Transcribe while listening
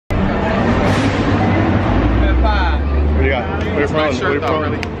It's a nice shirt though,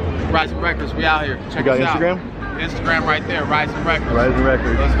 really. Rising Records, we out here. Check us out. Instagram? Instagram right there, Rising Records. Rising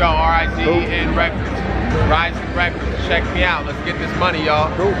Records. Let's go, R-I-Z-N Records. Rising Records. Check me out. Let's get this money, y'all.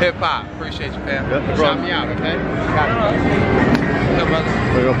 Cool. Hip hop. Appreciate you, fam. Yep, shout me out, okay? Got it. What's up, brother?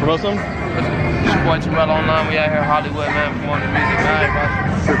 We're gonna promote some? It's your boy Terrell Online. We out here in Hollywood, man. If you want the music, man.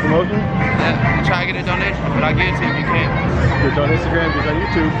 For promotion? Yeah, we try to get a donation, but I'll get it to you if you can. It's on Instagram, it's on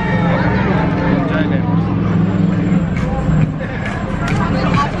YouTube.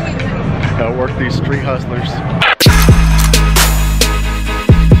 Gotta work these street hustlers.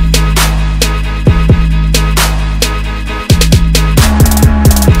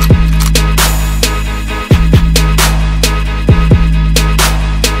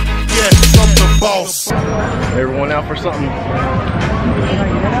 Everyone out for something.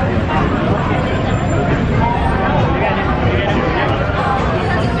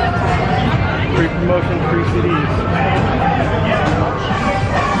 Free promotion, free CDs.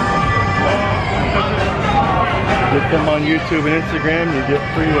 Get them on YouTube and Instagram, you get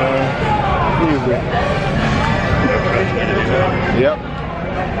free music. Yep.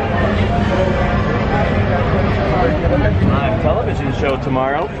 Live television show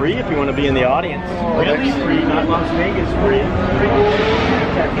tomorrow, free if you want to be in the audience. Really free, not Las Vegas free.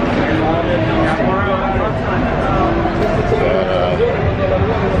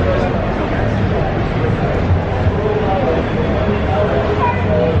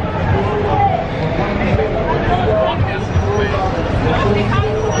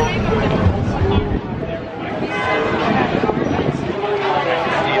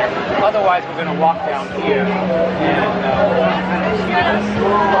 Otherwise, we're going to walk down here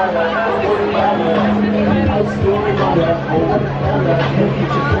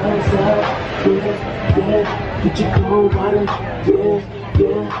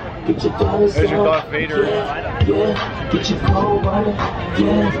There's your Darth Vader.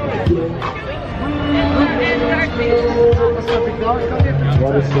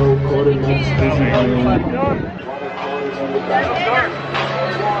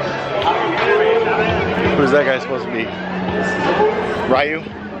 Who's that guy supposed to be? Ryu?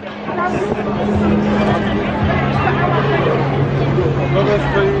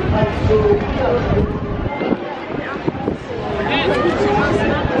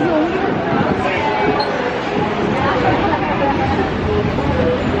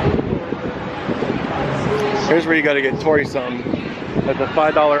 Here's where you gotta get Tori something. At the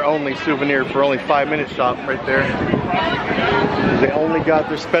 $5 only souvenir for only 5-minute shop right there. They only got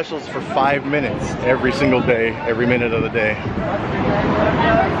their specials for 5 minutes every single day, every minute of the day.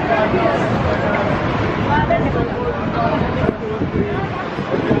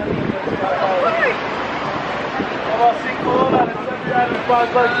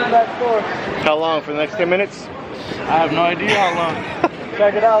 How long? For the next 10 minutes? I have no idea how long.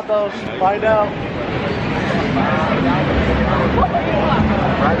 Check it out though, find out.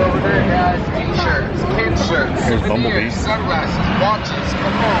 Right over there, guys. T-shirts, kid shirts, souvenirs, sunglasses, watches.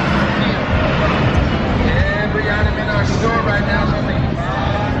 Come on. Every item in our store right now is only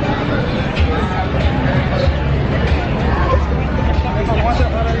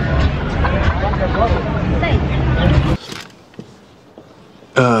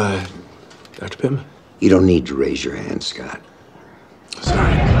Dr. Pim? You don't need to raise your hand, Scott.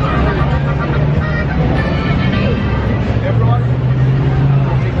 Sorry.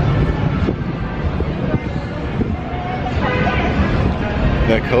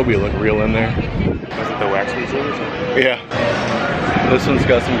 That Kobe looked real in there. Was it the wax museum or something? Yeah. This one's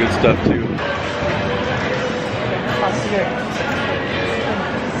got some good stuff too.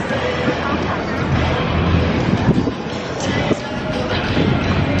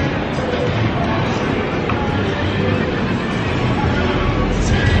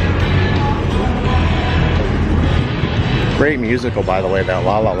 Great musical, by the way, that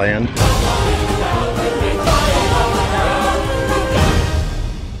La La Land.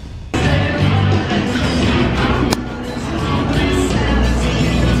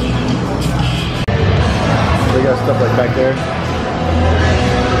 They got stuff like back there.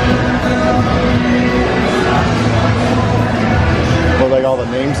 With like all the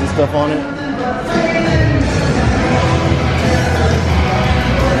names and stuff on it.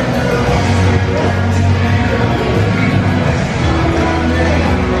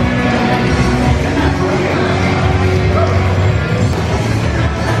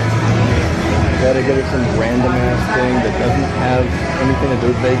 Gotta get her some random ass thing that doesn't have anything to do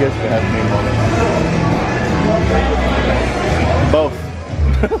with Vegas but has name on it. Both.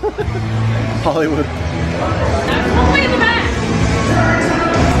 Hollywood. Way in the back.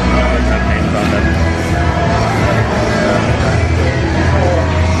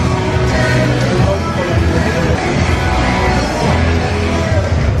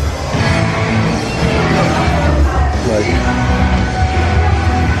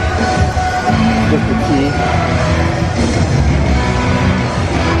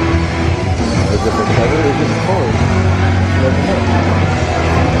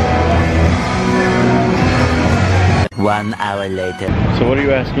 hour later. So what are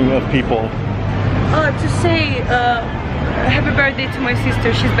you asking of people? To say happy birthday to my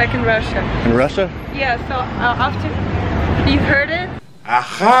sister. She's back in Russia. In Russia? Yeah, so after you heard it?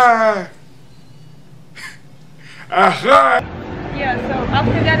 Aha! Aha! Yeah, so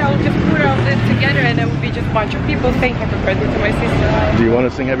after that I'll just put all this together and it will be just a bunch of people saying happy birthday to my sister. Do you want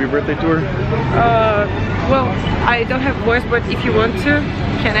to sing happy birthday to her? Well, I don't have voice, but if you want to,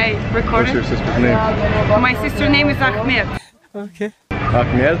 can I record it? What's your sister's name? My sister's name is Ahmed. Okay.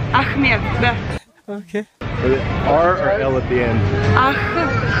 Ahmed? Ahmed, да. Okay. Is it R or L at the end? Ahmed.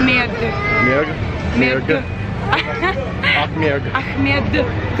 Ahmed? Ahmed. Ahmed.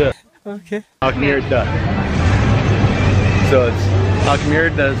 Okay. Ahmed. So it's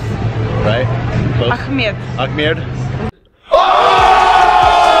Ahmed, right? Close. Ahmed. Ahmed.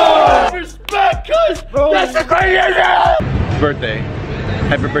 Oh! Respect, cuz! That's the greatest! Birthday.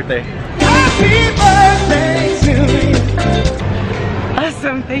 Happy birthday. Happy birthday to you.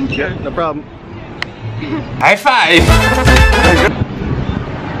 Awesome, thank you. Yeah, no problem. High five!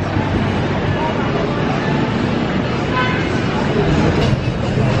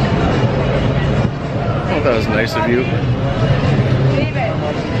 Oh, that was nice of you.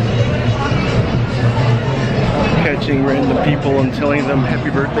 Catching random people and telling them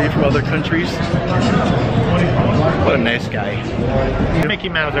happy birthday from other countries. What a nice guy. Mickey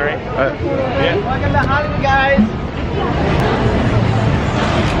Mouse, alright? Yeah. Welcome to Hollywood, guys.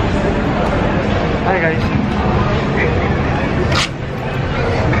 Hi, guys.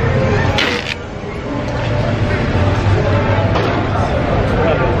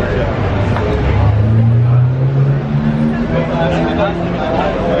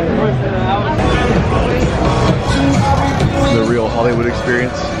 The real Hollywood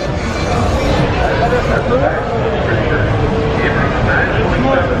experience.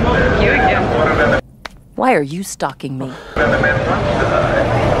 You again. Why are you stalking me?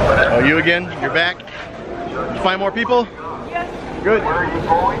 Oh, you again? You're back? Did you find more people? Yes. Good. Where are you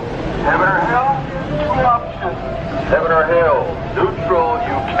going? Heaven or hell? Two options. Heaven or hell. Neutral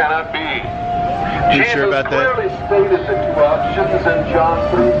you cannot be. You sure about that? Jesus clearly stated the two options in John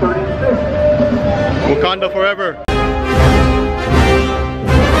 3:36. Wakanda forever.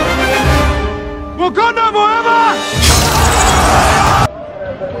 Wakanda forever!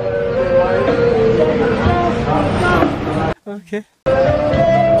 Okay.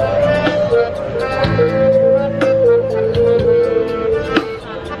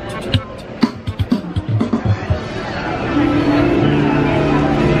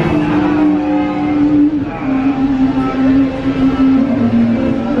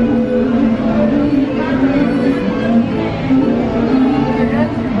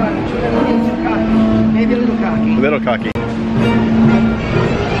 Maybe a little cocky. A little cocky.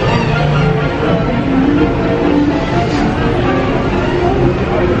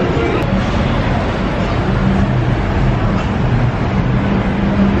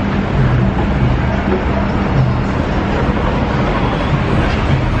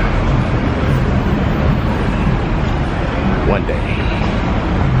 One day.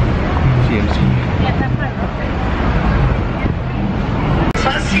 TMZ.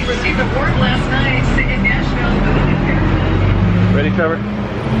 Plus, he received a award last night in Nashville. Ready, Trevor?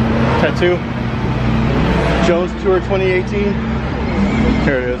 Tattoo. Jones Tour 2018.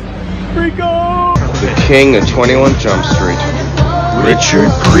 Here it is. Rico! The king of 21 Jump Street,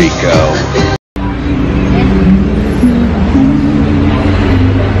 Richard Grieco.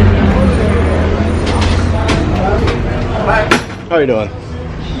 How are you doing?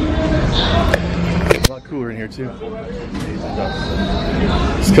 A lot cooler in here too.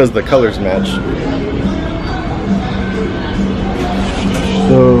 It's because the colors match.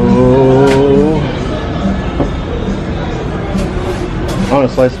 So I want a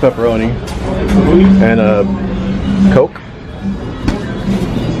sliced pepperoni and a Coke.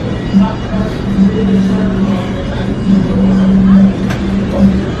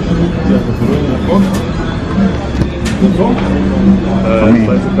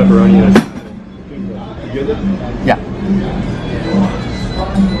 Slice of pepperoni and yeah.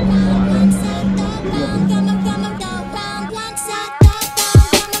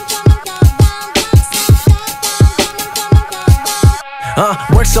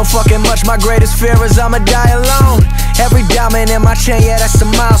 Work so fucking much, my greatest fear is I'ma die alone. Every diamond in my chain, yeah, that's a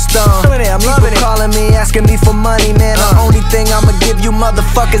milestone. I'm loving it. Calling me, asking me for money, man. The only thing I'ma give you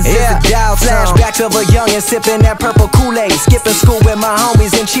motherfuckers is a dial tone. Flashback to a youngin' sipping that purple Kool-Aid, skipping school with my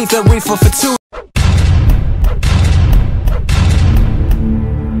homies and chief and reefer for 2